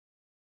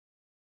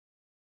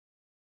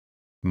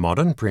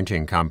Modern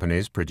printing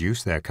companies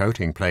produce their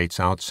coating plates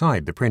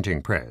outside the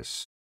printing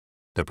press.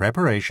 The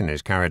preparation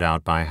is carried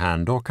out by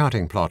hand or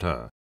cutting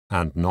plotter,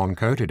 and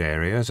non-coated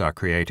areas are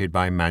created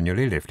by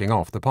manually lifting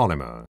off the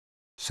polymer.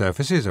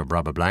 Surfaces of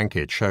rubber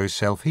blankets show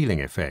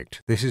self-healing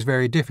effect. This is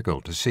very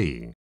difficult to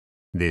see.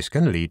 This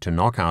can lead to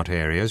knockout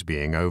areas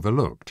being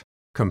overlooked.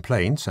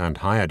 Complaints and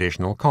high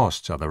additional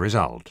costs are the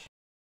result.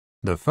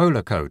 The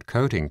Folacoat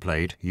coating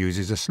plate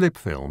uses a slip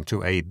film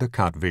to aid the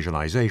cut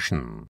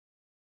visualization.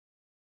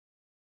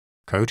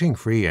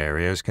 Coating-free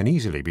areas can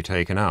easily be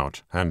taken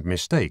out and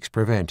mistakes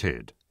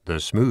prevented. The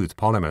smooth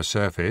polymer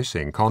surface,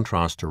 in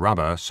contrast to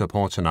rubber,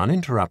 supports an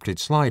uninterrupted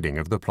sliding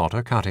of the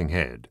plotter cutting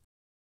head.